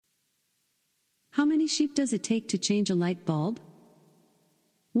many sheep does it take to change a light bulb?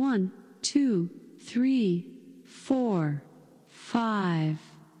 1, 2, 3, 4, 5.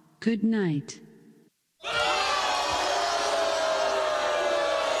 Good night.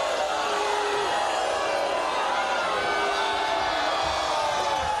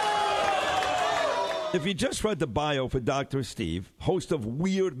 If you just read the bio for Dr. Steve, host of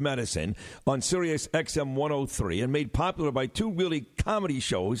Weird Medicine on Sirius XM 103 and made popular by two really comedy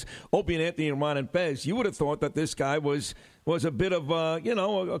shows, Opie and Anthony and Ron and Fez, you would have thought that this guy was a bit of,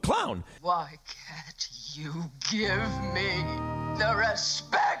 a clown. Why can't you give me the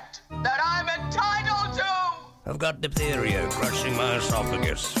respect that I'm entitled to? I've got diphtheria crushing my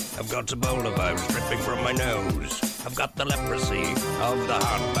esophagus. I've got Ebola virus dripping from my nose. I've got the leprosy of the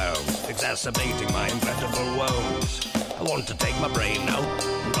heart valves, exacerbating my incredible woes. I want to take my brain out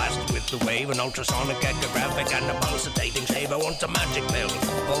and blast it with the wave, an ultrasonic, echographic, and a pulsating shave. I want a magic pill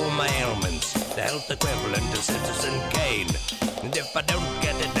for all my ailments, the health equivalent to Citizen Kane. And if I don't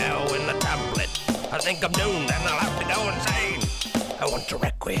get it now in the tablet, I think I'm doomed and I'll have to go insane. I want a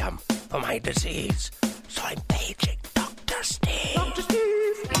requiem for my disease, so I'm paging Dr. Steve. Dr. Steve!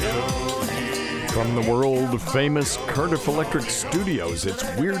 From the world-famous Cardiff Electric Studios, it's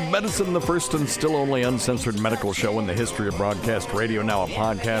Weird Medicine, the first and still only uncensored medical show in the history of broadcast radio, now a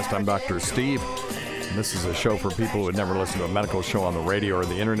podcast. I'm Dr. Steve. And this is a show for people who would never listen to a medical show on the radio or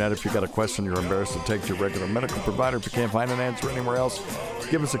the internet. If you've got a question you're embarrassed to take to your regular medical provider, if you can't find an answer anywhere else,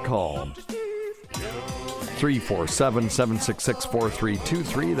 give us a call.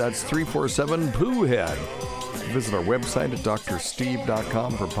 347-766-4323. That's 347-POOHEAD. Visit our website at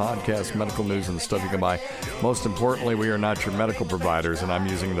drsteve.com for podcasts, medical news, and stuff you can buy. Most importantly, we are not your medical providers, and I'm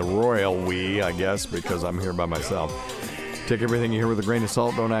using the royal we, I guess, because I'm here by myself. Take everything you hear with a grain of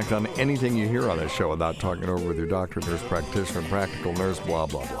salt. Don't act on anything you hear on this show without talking it over with your doctor, nurse practitioner, practical nurse, blah,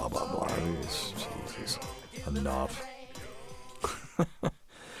 blah, blah, blah, blah. Jesus. Enough.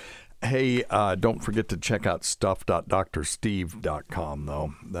 Hey, don't forget to check out stuff.drsteve.com,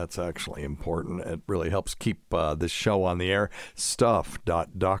 though. That's actually important. It really helps keep this show on the air.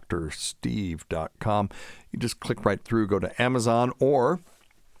 Stuff.drsteve.com. You just click right through, go to Amazon, or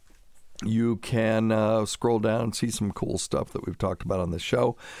you can scroll down and see some cool stuff that we've talked about on the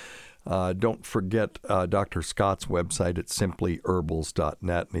show. Don't forget Dr. Scott's website at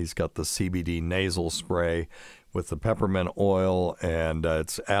simplyherbals.net, and he's got the CBD nasal spray with the peppermint oil, and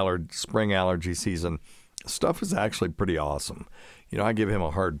it's spring allergy season. Stuff is actually pretty awesome. You know, I give him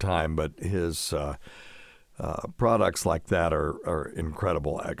a hard time, but his products like that are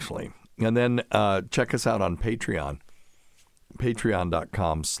incredible, actually. And then check us out on Patreon,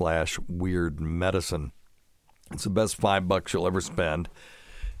 patreon.com/weirdmedicine. It's the best $5 you'll ever spend.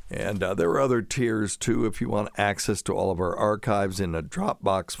 And there are other tiers, too. If you want access to all of our archives in a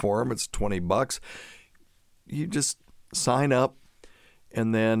Dropbox form, it's $20. You just sign up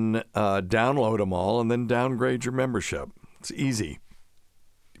and then download them all and then downgrade your membership. It's easy.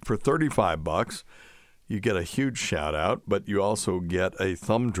 For $35, you get a huge shout out, but you also get a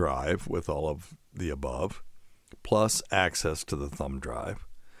thumb drive with all of the above, plus access to the thumb drive,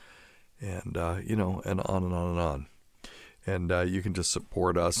 and and on and on and on. And you can just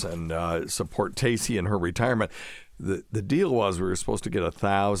support us and support Tacy in her retirement. The deal was we were supposed to get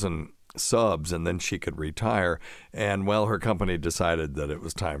 1,000 subs and then she could retire. And, well, her company decided that it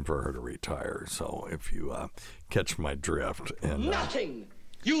was time for her to retire. So if you catch my drift. And nothing.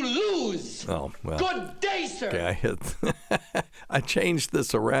 You lose. Oh, well. Good day, sir. Okay, I changed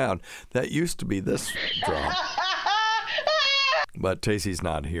this around. That used to be this drop. But Tacy's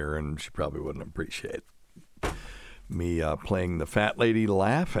not here, and she probably wouldn't appreciate me playing the fat lady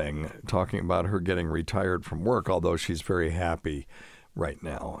laughing, talking about her getting retired from work, although she's very happy right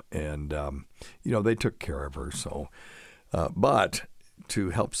now. And, they took care of her. So, but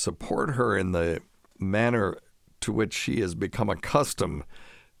to help support her in the manner to which she has become accustomed,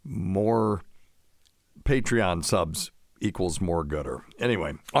 more Patreon subs equals more gooder.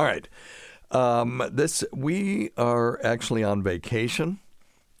 Anyway, all right. We are actually on vacation.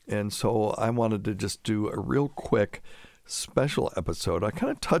 And so I wanted to just do a real quick special episode. I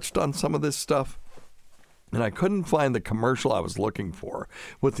kind of touched on some of this stuff, and I couldn't find the commercial I was looking for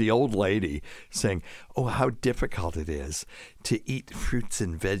with the old lady saying, oh, how difficult it is to eat fruits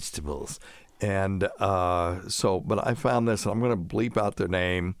and vegetables. And but I found this, and I'm going to bleep out their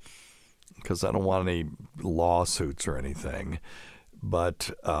name because I don't want any lawsuits or anything. But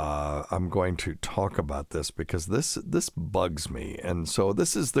I'm going to talk about this because this bugs me. And so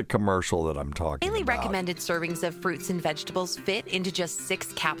this is the commercial that I'm talking Daily about. recommended servings of fruits and vegetables fit into just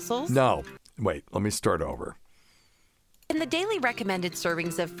 6 capsules? No. Wait, let me start over. Can the daily recommended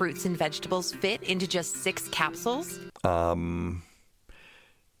servings of fruits and vegetables fit into just 6 capsules? So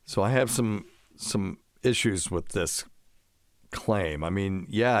I have some issues with this claim. I mean,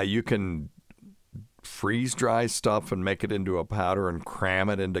 yeah, you can freeze dry stuff and make it into a powder and cram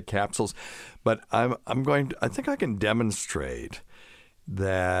it into capsules, but I think I can demonstrate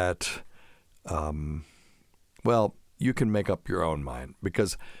that you can make up your own mind,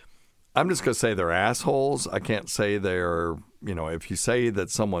 because I'm just going to say they're assholes. I can't say they're, if you say that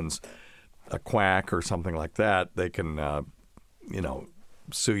someone's a quack or something like that, they can,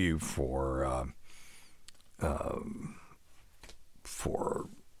 sue you for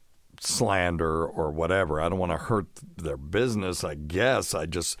slander or whatever. I don't want to hurt their business, I guess. I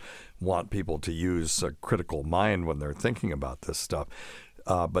just want people to use a critical mind when they're thinking about this stuff.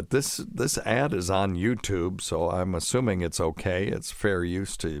 But this ad is on YouTube, so I'm assuming it's okay. It's fair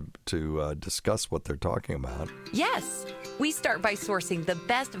use to discuss what they're talking about. Yes. We start by sourcing the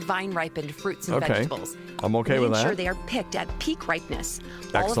best vine-ripened fruits and vegetables. I'm okay with that. We ensure they are picked at peak ripeness.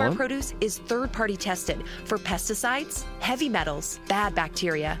 Excellent. All of our produce is third-party tested for pesticides, heavy metals, bad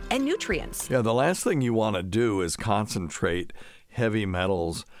bacteria, and nutrients. Yeah, the last thing you want to do is concentrate heavy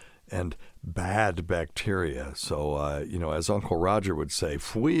metals and bad bacteria. So, as Uncle Roger would say,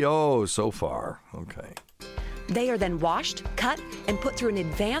 fui-o so far. Okay. They are then washed, cut, and put through an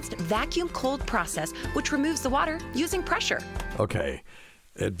advanced vacuum cold process, which removes the water using pressure. Okay.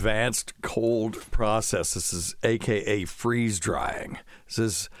 Advanced cold process. This is AKA freeze drying.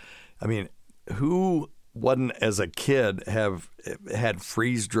 Who wouldn't as a kid have had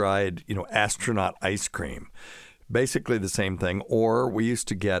freeze dried, astronaut ice cream? Basically the same thing. Or we used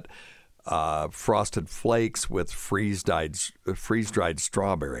to get Frosted Flakes with freeze-dried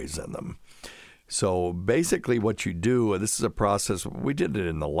strawberries in them. So basically what you do, this is a process, we did it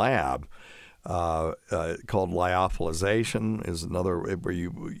in the lab, called lyophilization, is another where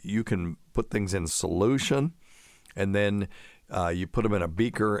you can put things in solution, and then you put them in a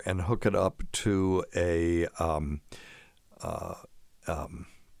beaker and hook it up to a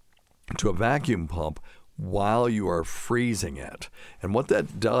vacuum pump while you are freezing it. And what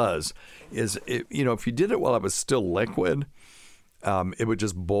that does is, if you did it while it was still liquid, it would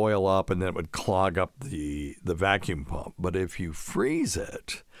just boil up and then it would clog up the vacuum pump. But if you freeze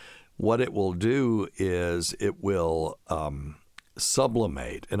it, what it will do is it will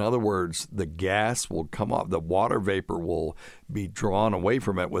sublimate. In other words, the gas will come off, the water vapor will be drawn away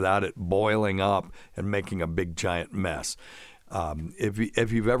from it without it boiling up and making a big giant mess.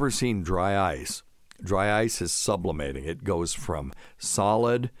 If you've ever seen dry ice is sublimating. It goes from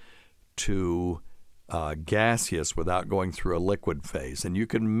solid to gaseous without going through a liquid phase. And you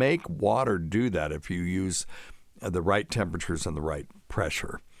can make water do that if you use the right temperatures and the right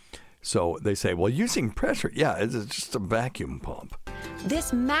pressure. So they say, well, using pressure, yeah, it's just a vacuum pump.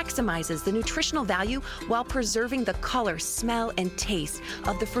 This maximizes the nutritional value while preserving the color, smell, and taste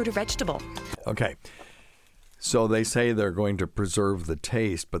of the fruit or vegetable. Okay. So they say they're going to preserve the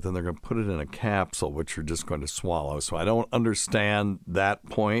taste, but then they're going to put it in a capsule, which you're just going to swallow. So I don't understand that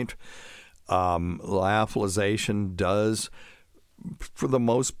point. Lyophilization does, for the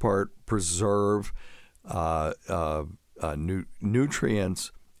most part, preserve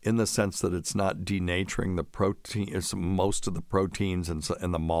nutrients in the sense that it's not denaturing the protein, most of the proteins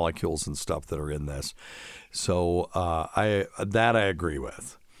and the molecules and stuff that are in this. So I agree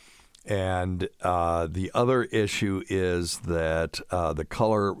with. And the other issue is that the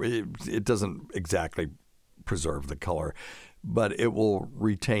color, it doesn't exactly preserve the color, but it will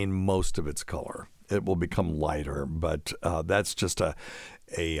retain most of its color. It will become lighter, but that's just a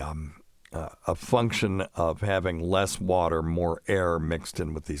function of having less water, more air mixed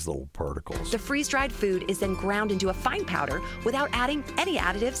in with these little particles. The freeze-dried food is then ground into a fine powder without adding any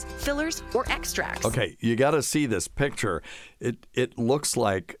additives, fillers, or extracts. Okay, you got to see this picture. It looks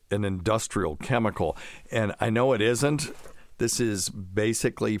like an industrial chemical, and I know it isn't. This is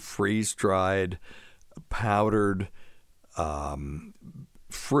basically freeze-dried, powdered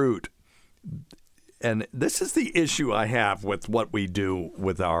fruit. And this is the issue I have with what we do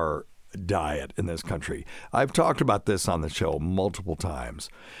with our diet in this country. I've talked about this on the show multiple times.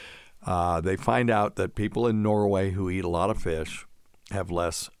 They find out that people in Norway who eat a lot of fish have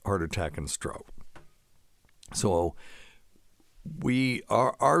less heart attack and stroke. So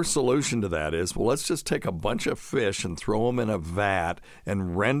our solution to that is, well, let's just take a bunch of fish and throw them in a vat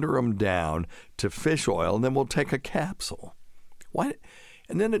and render them down to fish oil, and then we'll take a capsule. Why?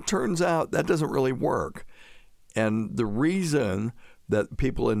 And then it turns out that doesn't really work. And the reason that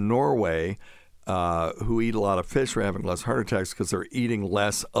people in Norway who eat a lot of fish are having less heart attacks because they're eating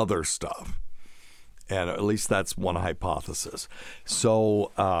less other stuff. And at least that's one hypothesis.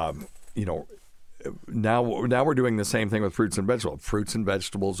 So, now we're doing the same thing with fruits and vegetables. Fruits and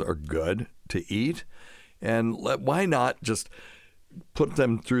vegetables are good to eat. And why not just put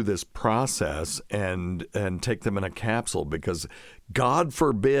them through this process and take them in a capsule? Because God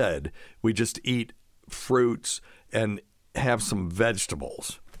forbid we just eat fruits and have some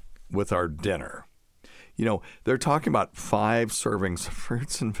vegetables with our dinner. They're talking about 5 servings of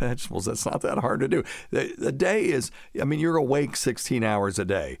fruits and vegetables. That's not that hard to do. The day is, you're awake 16 hours a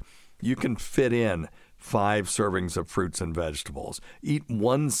day. You can fit in 5 servings of fruits and vegetables. Eat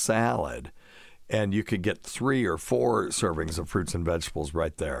 1 salad, and you could get 3 or 4 servings of fruits and vegetables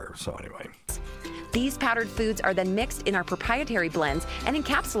right there. So anyway. These powdered foods are then mixed in our proprietary blends and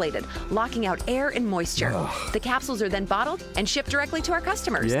encapsulated, locking out air and moisture. The capsules are then bottled and shipped directly to our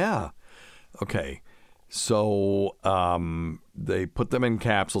customers. Yeah. Okay. So they put them in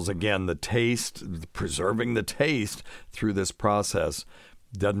capsules. Again, preserving the taste through this process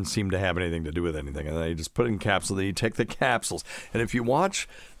doesn't seem to have anything to do with anything. And then you just put it in capsules. Then you take the capsules. And if you watch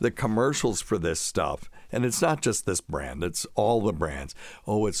the commercials for this stuff, and it's not just this brand, it's all the brands.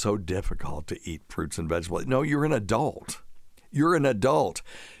 Oh, it's so difficult to eat fruits and vegetables. No, you're an adult. You're an adult.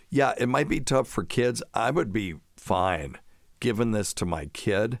 Yeah, it might be tough for kids. I would be fine giving this to my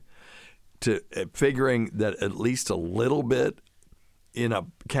kid, figuring that at least a little bit in a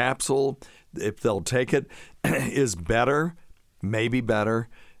capsule, if they'll take it, is better, maybe better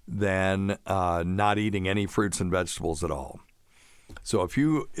than not eating any fruits and vegetables at all. So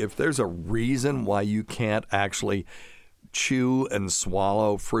if there's a reason why you can't actually chew and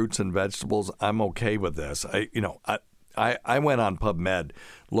swallow fruits and vegetables, I'm okay with this. I went on PubMed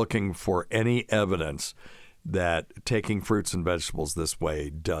looking for any evidence that taking fruits and vegetables this way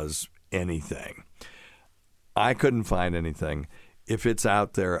does anything. I couldn't find anything. If it's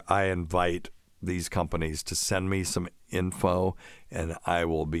out there, I invite these companies to send me some info, and I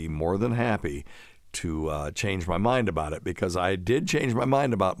will be more than happy to change my mind about it, because I did change my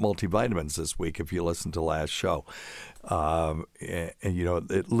mind about multivitamins this week, if you listened to last show.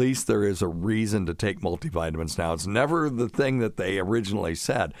 At least there is a reason to take multivitamins now. It's never the thing that they originally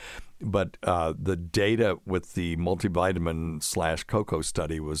said. But the data with the multivitamin / cocoa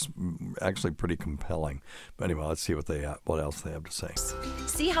study was actually pretty compelling. But anyway, let's see what else they have to say.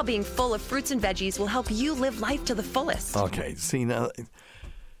 See how being full of fruits and veggies will help you live life to the fullest. Okay, see now.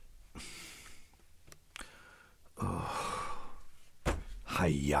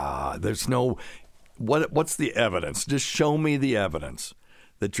 Hiya, there's no. What's the evidence? Just show me the evidence.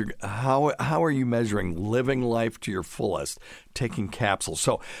 That how are you measuring living life to your fullest, taking capsules?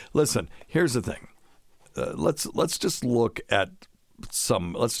 So listen, here's the thing. Let's just look at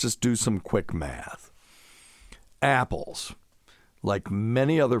let's just do some quick math. Apples, like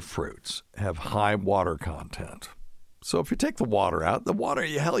many other fruits, have high water content. So if you take the water out,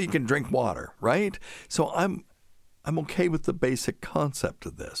 you can drink water, right? So I'm okay with the basic concept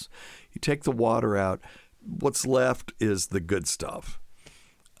of this. You take the water out, what's left is the good stuff.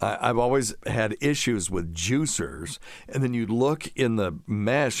 I've always had issues with juicers, and then you look in the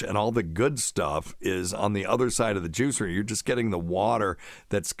mesh and all the good stuff is on the other side of the juicer. You're just getting the water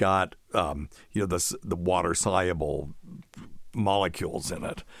that's got the water soluble molecules in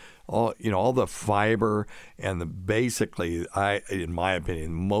it. All the fiber and basically, in my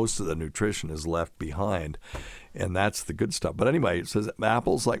opinion, most of the nutrition is left behind, and that's the good stuff. But anyway, it says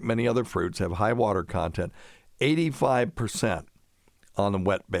apples, like many other fruits, have high water content, 85%. On a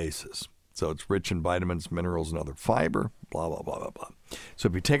wet basis. So it's rich in vitamins, minerals, and other fiber, blah, blah, blah, blah, blah. So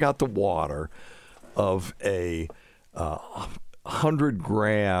if you take out the water of a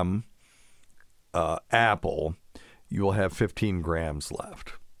 100-gram apple, you will have 15 grams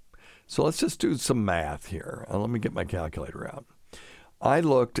left. So let's just do some math here. Let me get my calculator out. I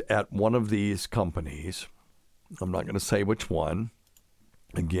looked at one of these companies. I'm not going to say which one.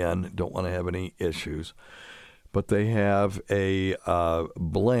 Again, don't want to have any issues. But they have a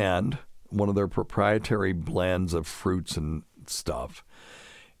blend, one of their proprietary blends of fruits and stuff,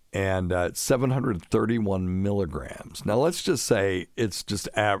 and 731 milligrams. Now, let's just say it's just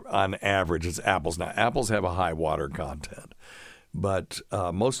on average, it's apples. Now, apples have a high water content, but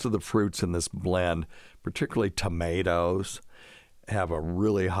most of the fruits in this blend, particularly tomatoes, have a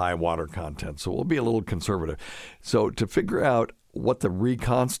really high water content. So we'll be a little conservative. So to figure out what the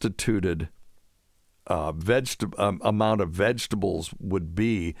reconstituted amount of vegetables would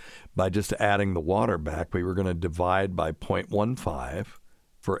be by just adding the water back, we were going to divide by 0.15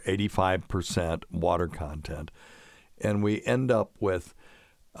 for 85% water content, and we end up with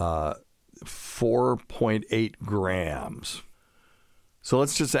 4.8 grams. So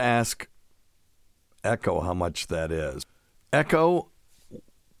let's just ask Echo how much that is. Echo,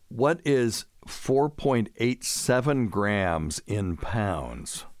 what is 4.87 grams in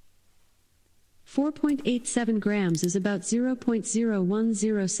pounds? 4.87 grams is about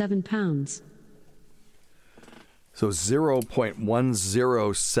 0.0107 pounds. So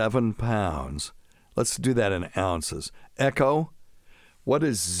 0.107 pounds. Let's do that in ounces. Echo, what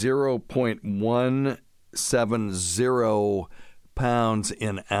is 0.170 pounds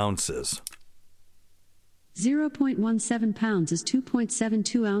in ounces? 0.17 pounds is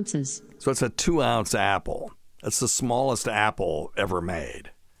 2.72 ounces. So it's a 2-ounce apple. That's the smallest apple ever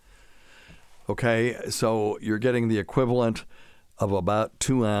made. Okay, so you're getting the equivalent of about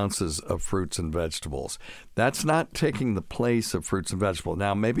 2 ounces of fruits and vegetables. That's not taking the place of fruits and vegetables.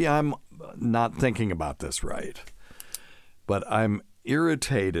 Now, maybe I'm not thinking about this right, but I'm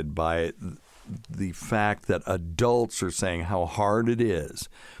irritated by the fact that adults are saying how hard it is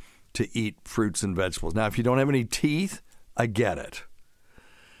to eat fruits and vegetables. Now, if you don't have any teeth, I get it.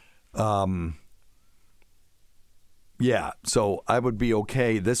 Yeah, so I would be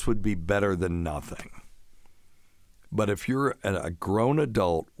okay. This would be better than nothing. But if you're a grown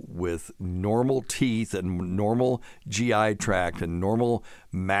adult with normal teeth and normal GI tract and normal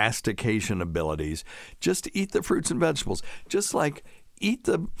mastication abilities, just eat the fruits and vegetables. Just like eat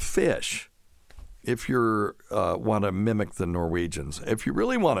the fish if you want to mimic the Norwegians. If you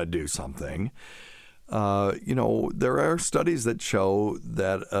really want to do something, there are studies that show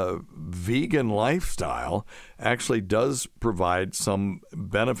that a vegan lifestyle actually does provide some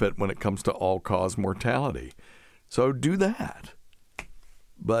benefit when it comes to all-cause mortality. So do that.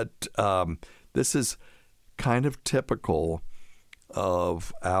 But this is kind of typical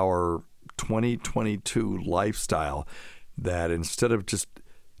of our 2022 lifestyle, that instead of just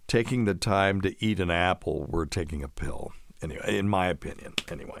taking the time to eat an apple, we're taking a pill. Anyway, in my opinion,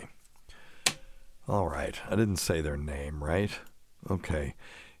 anyway. All right. I didn't say their name, right? Okay.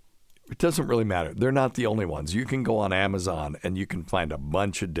 It doesn't really matter. They're not the only ones. You can go on Amazon and you can find a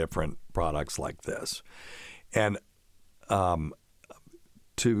bunch of different products like this. And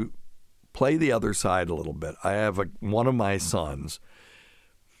to play the other side a little bit, I have one of my sons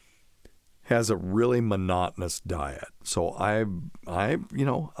has a really monotonous diet. So I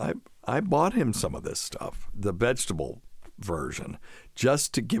bought him some of this stuff, the vegetable version,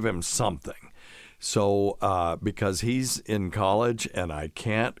 just to give him something. So because he's in college and I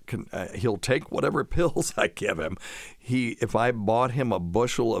can't, he'll take whatever pills I give him. If I bought him a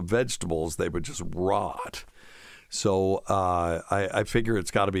bushel of vegetables, they would just rot. So I figure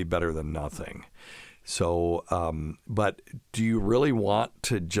it's got to be better than nothing. So, but do you really want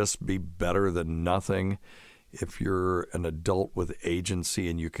to just be better than nothing if you're an adult with agency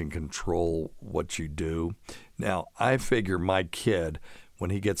and you can control what you do? Now, I figure my kid,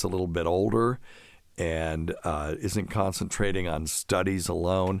 when he gets a little bit older and isn't concentrating on studies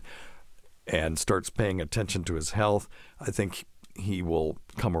alone and starts paying attention to his health, I think he will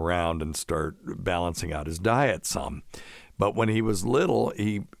come around and start balancing out his diet some. But when he was little,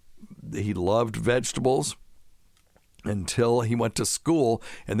 he loved vegetables until he went to school,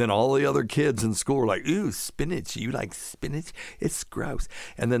 and then all the other kids in school were like, "Ooh, spinach! You like spinach? It's gross."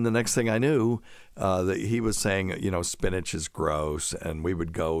 And then the next thing I knew, that he was saying, spinach is gross, and we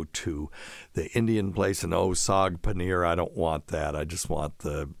would go to the Indian place and saag paneer. I don't want that. I just want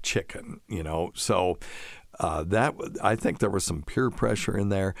the chicken. So. That I think there was some peer pressure in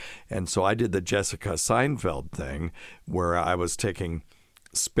there. And so I did the Jessica Seinfeld thing where I was taking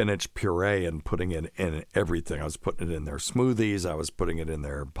spinach puree and putting it in everything. I was putting it in their smoothies. I was putting it in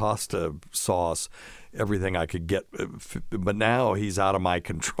their pasta sauce, everything I could get. But now he's out of my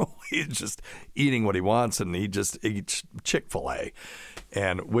control. He's just eating what he wants, and he just eats Chick-fil-A,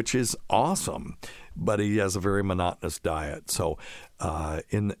 which is awesome. But he has a very monotonous diet. So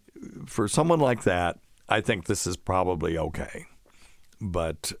for someone like that, I think this is probably okay.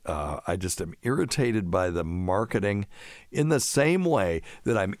 But I just am irritated by the marketing in the same way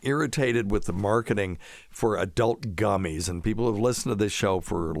that I'm irritated with the marketing for adult gummies. And people who have listened to this show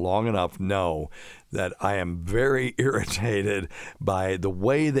for long enough know that I am very irritated by the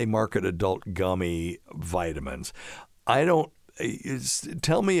way they market adult gummy vitamins.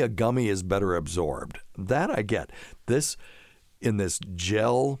 Tell me a gummy is better absorbed. That I get. In this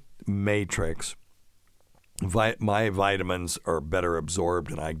gel matrix, my vitamins are better absorbed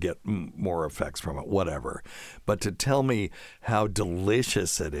and I get more effects from it, whatever. But to tell me how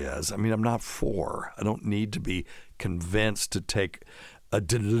delicious it is, I'm not 4. I don't need to be convinced to take a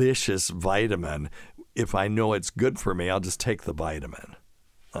delicious vitamin. If I know it's good for me, I'll just take the vitamin.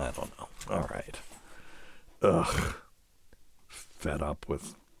 I don't know. All right. Ugh. Fed up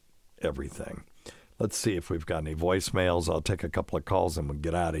with everything. Let's see if we've got any voicemails. I'll take a couple of calls and we'll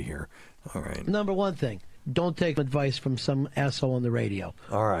get out of here. All right. Number one thing, don't take advice from some asshole on the radio.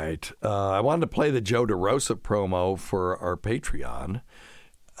 All right. I wanted to play the Joe DeRosa promo for our Patreon.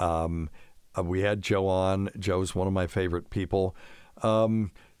 We had Joe on. Joe's one of my favorite people.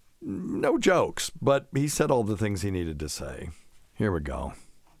 No jokes, but he said all the things he needed to say. Here we go.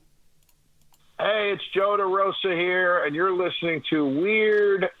 Hey, it's Joe DeRosa here, and you're listening to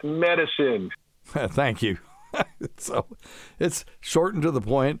Weird Medicine. Thank you. So it's short and to the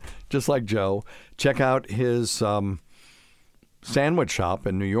point, just like Joe. Check out his sandwich shop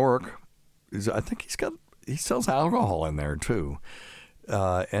in New York. I think he sells alcohol in there too.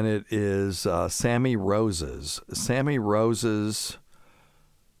 And it is Sammy Roses. Sammy Roses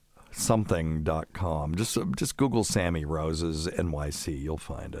something.com. Just Google Sammy Roses NYC. You'll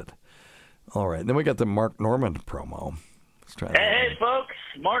find it. All right. Then we got the Mark Normand promo. Let's try that. Hey, folks.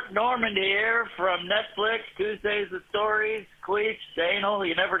 Mark Normand here from Netflix, Tuesdays with Stories, Queech, Anal,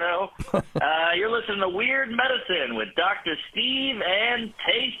 you never know. You're listening to Weird Medicine with Dr. Steve and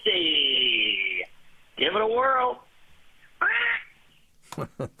Tasty. Give it a whirl.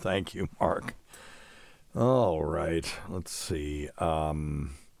 Thank you, Mark. All right. Let's see.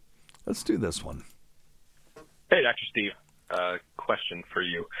 Let's do this one. Hey, Dr. Steve. Question for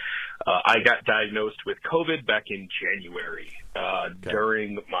you. I got diagnosed with COVID back in January.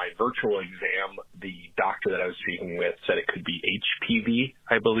 During my virtual exam, the doctor that I was speaking with said it could be HPV,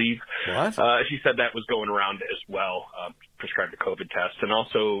 I believe. What? She said that was going around as well, prescribed a COVID test, and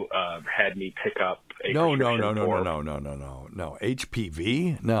also had me pick up a No.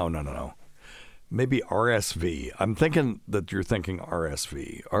 HPV? No. Maybe RSV. I'm thinking that you're thinking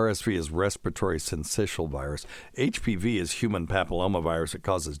RSV. RSV is respiratory syncytial virus. HPV is human papillomavirus. It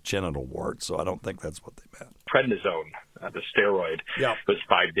causes genital warts, so I don't think that's what they meant. Prednisone, the steroid, was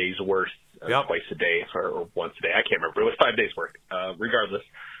 5 days worth, twice a day or once a day. I can't remember. It was 5 days worth. Regardless.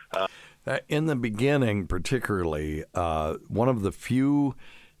 In the beginning, particularly, one of the few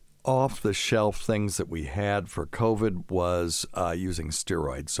off-the-shelf things that we had for COVID was using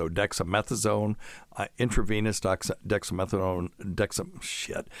steroids. So dexamethasone, intravenous dexamethasone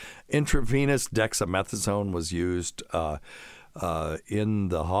was used in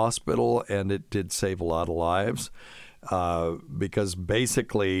the hospital, and it did save a lot of lives because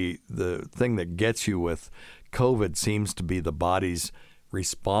basically the thing that gets you with COVID seems to be the body's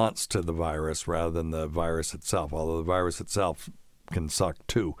response to the virus rather than the virus itself, although the virus itself can suck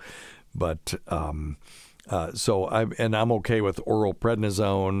too. But I'm okay with oral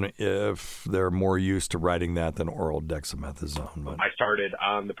prednisone if they're more used to writing that than oral dexamethasone. But I started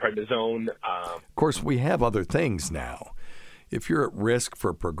on the prednisone. Of course, we have other things now. If you're at risk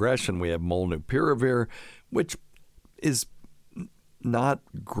for progression, we have molnupiravir, which is not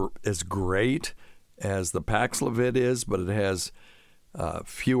as great as the Paxlovid is, but it has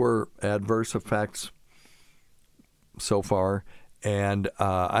fewer adverse effects so far. And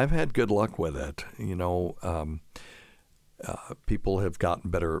I've had good luck with it. People have gotten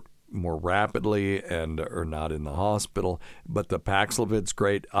better more rapidly and are not in the hospital. But the Paxlovid's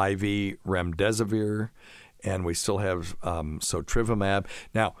great, IV remdesivir, and we still have sotrivimab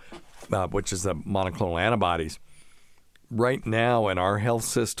now, which is the monoclonal antibodies. Right now in our health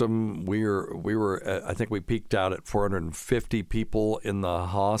system, we were I think we peaked out at 450 people in the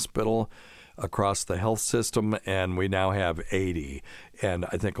hospital across the health system, and we now have 80, and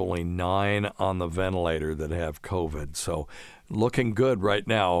I think only 9 on the ventilator that have COVID. So looking good right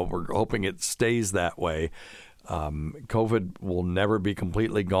now. We're hoping it stays that way. COVID will never be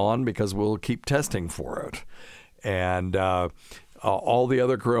completely gone because we'll keep testing for it. And all the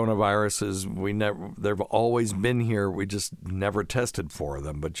other coronaviruses, they've always been here. We just never tested for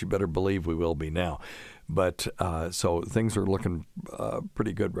them, but you better believe we will be now. But so things are looking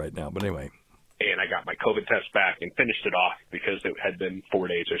pretty good right now. But anyway. And I got my COVID test back and finished it off because it had been 4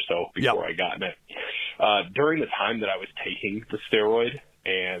 days or so before I got it. During the time that I was taking the steroid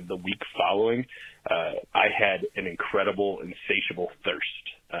and the week following, I had an incredible, insatiable thirst.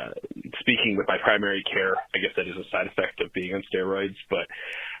 Speaking with my primary care, I guess that is a side effect of being on steroids, but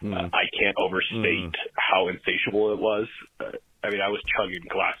I can't overstate how insatiable it was. I mean, I was chugging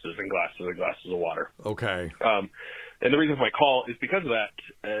glasses and glasses and glasses of water. Okay. And the reason for my call is because of that.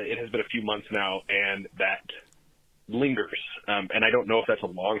 It has been a few months now, and that lingers. And I don't know if that's a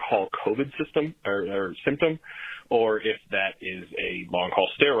long-haul COVID symptom, or if that is a long-haul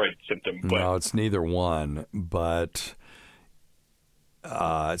steroid symptom. But no, it's neither one. But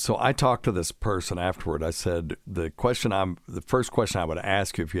so I talked to this person afterward. I said the first question I would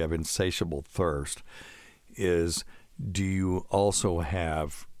ask you if you have insatiable thirst is, do you also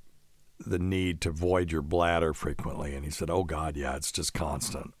have the need to void your bladder frequently? And he said, oh, God, yeah, it's just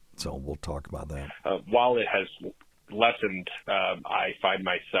constant. So we'll talk about that. While it has lessened, I find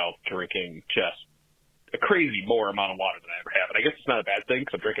myself drinking just a crazy more amount of water than I ever have. And I guess it's not a bad thing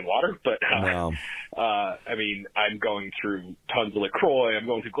because I'm drinking water, but No. I mean, I'm going through tons of LaCroix. I'm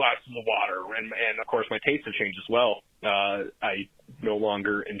going through glasses of water. And of course, my tastes have changed as well. I no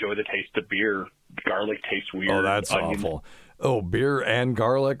longer enjoy the taste of beer. Garlic tastes weird. Oh, that's Onion. awful. Oh, beer and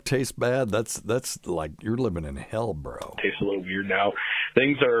garlic taste bad? That's like you're living in hell, bro. Tastes a little weird now.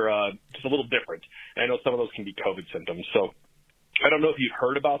 Things are just a little different. And I know some of those can be COVID symptoms. So I don't know if you've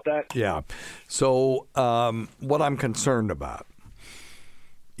heard about that. Yeah. So what I'm concerned about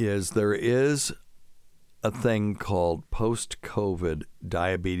is there is a thing called post-COVID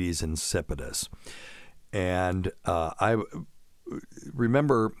diabetes insipidus. And I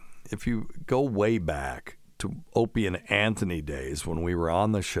remember, if you go way back to Opie and Anthony days when we were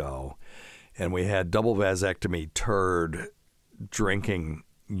on the show and we had double vasectomy turd drinking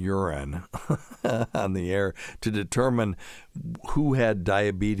urine on the air to determine who had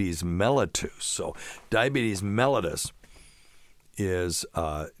diabetes mellitus. So diabetes mellitus is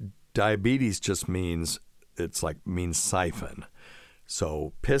diabetes just means siphon.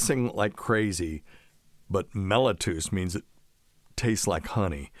 So pissing like crazy, but mellitus means it tastes like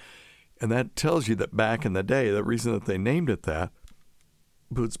honey. And that tells you that back in the day, the reason that they named it that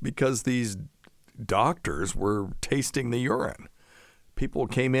was because these doctors were tasting the urine. People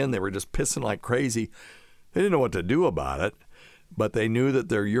came in, they were just pissing like crazy. They didn't know what to do about it, but they knew that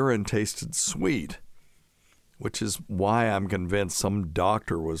their urine tasted sweet, which is why I'm convinced some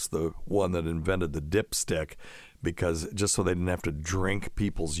doctor was the one that invented the dipstick, because just so they didn't have to drink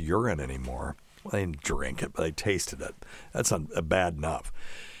people's urine anymore. Well, they didn't drink it, but they tasted it. That's not bad enough.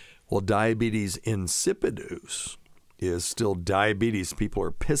 Well, diabetes insipidus is still diabetes. People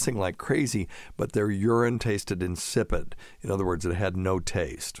are pissing like crazy, but their urine tasted insipid. In other words, it had no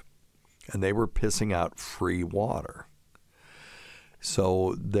taste. And they were pissing out free water.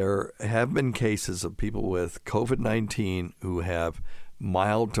 So there have been cases of people with COVID-19 who have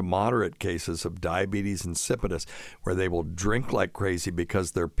mild to moderate cases of diabetes insipidus where they will drink like crazy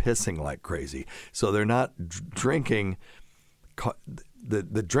because they're pissing like crazy. So they're not drinking.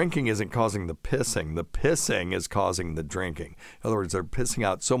 The drinking isn't causing the pissing. The pissing is causing the drinking. In other words, they're pissing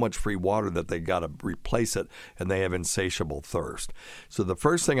out so much free water that they got to replace it, and they have insatiable thirst. So the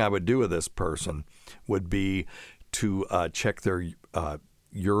first thing I would do with this person would be to check their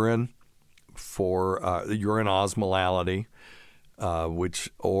urine for urine osmolality,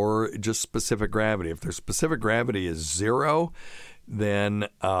 or just specific gravity. If their specific gravity is 0, then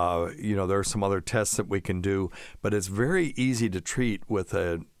there are some other tests that we can do, but it's very easy to treat with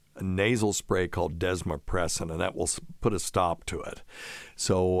a nasal spray called desmopressin, and that will put a stop to it.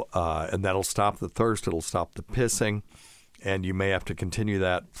 So, and that'll stop the thirst, it'll stop the pissing, and you may have to continue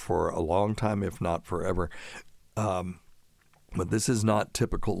that for a long time, if not forever. But this is not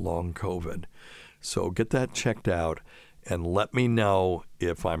typical long COVID. So get that checked out and let me know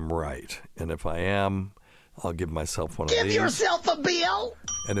if I'm right. And if I am, I'll give myself one of these. Give yourself a bill.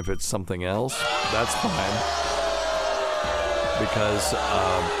 And if it's something else, that's fine. Because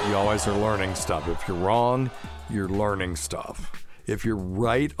you always are learning stuff. If you're wrong, you're learning stuff. If you're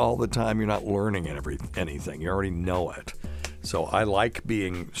right all the time, you're not learning anything. You already know it. So I like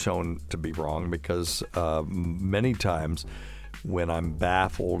being shown to be wrong because many times when I'm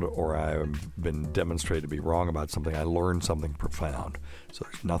baffled or I've been demonstrated to be wrong about something, I learn something profound. So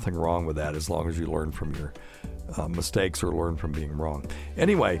there's nothing wrong with that as long as you learn from your mistakes or learn from being wrong.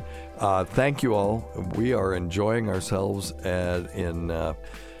 Anyway, thank you all. We are enjoying ourselves in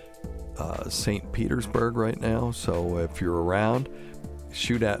St. Petersburg right now. So if you're around,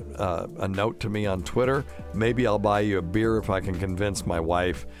 shoot a note to me on Twitter. Maybe I'll buy you a beer if I can convince my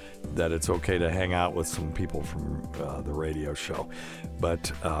wife that it's okay to hang out with some people from the radio show.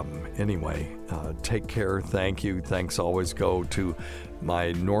 But anyway, take care. Thank you. Thanks always go to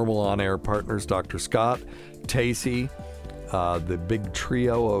my normal on-air partners, Dr. Scott, Tacey, the big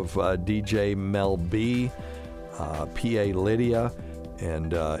trio of DJ Mel B, PA Lydia,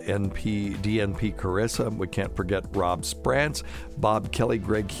 and DNP Carissa. We can't forget Rob Sprance, Bob Kelly,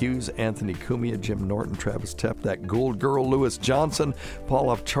 Greg Hughes, Anthony Cumia, Jim Norton, Travis Tepp, that Gould Girl, Lewis Johnson,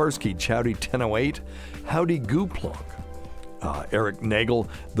 Paul Ovcharsky, Chowdy 1008, Howdy Gooplunk, Eric Nagel,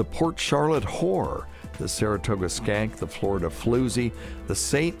 the Port Charlotte Whore, the Saratoga Skank, the Florida Floozy, the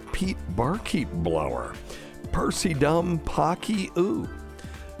St. Pete Barkeep Blower, Percy Dumb, Pocky Ooh,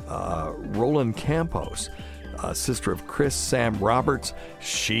 Roland Campos, sister of Chris, Sam Roberts,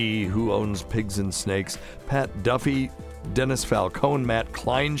 she who owns pigs and snakes, Pat Duffy, Dennis Falcone, Matt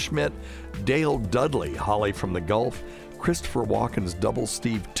Kleinschmidt, Dale Dudley, Holly from the Gulf, Christopher Walken's double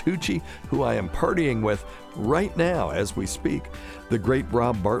Steve Tucci, who I am partying with right now as we speak, the great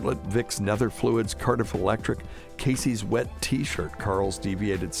Rob Bartlett, Vic's Nether Fluids, Cardiff Electric, Casey's Wet T-Shirt, Carl's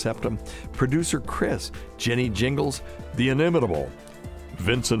Deviated Septum, producer Chris, Jenny Jingles, the inimitable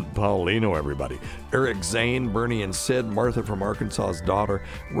Vincent Paulino, everybody, Eric Zane, Bernie and Sid, Martha from Arkansas's Daughter,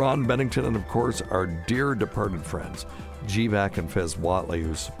 Ron Bennington, and of course our dear departed friends, GVAC and Fez Watley,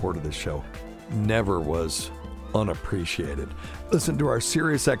 who supported this show. Never was unappreciated. Listen to our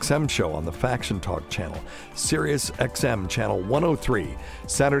Sirius XM show on the Faction Talk channel, Sirius XM channel 103,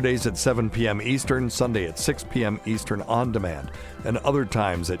 Saturdays at 7 p.m. Eastern, Sunday at 6 p.m. Eastern on demand, and other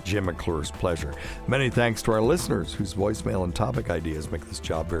times at Jim McClure's pleasure. Many thanks to our listeners whose voicemail and topic ideas make this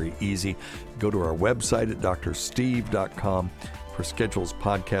job very easy. Go to our website at drsteve.com for schedules,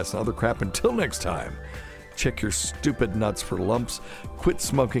 podcasts, and other crap. Until next time, check your stupid nuts for lumps, quit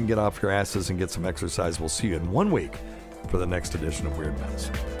smoking, get off your asses, and get some exercise. We'll see you in 1 week for the next edition of Weird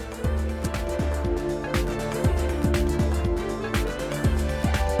Medicine.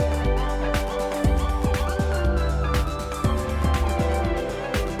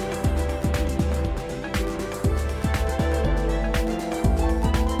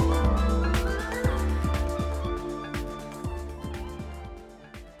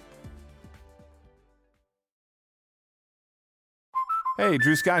 Hey,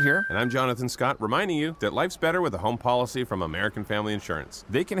 Drew Scott here, and I'm Jonathan Scott, reminding you that life's better with a home policy from American Family Insurance.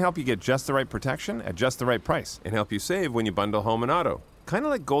 They can help you get just the right protection at just the right price and help you save when you bundle home and auto. Kind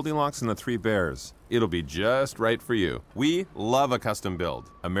of like Goldilocks and the Three Bears. It'll be just right for you. We love a custom build.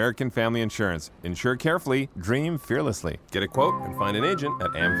 American Family Insurance. Insure carefully, dream fearlessly. Get a quote and find an agent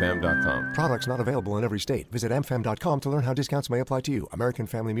at amfam.com. Products not available in every state. Visit amfam.com to learn how discounts may apply to you. American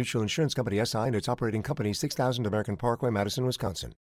Family Mutual Insurance Company, SI, and its operating company, 6000 American Parkway, Madison, Wisconsin.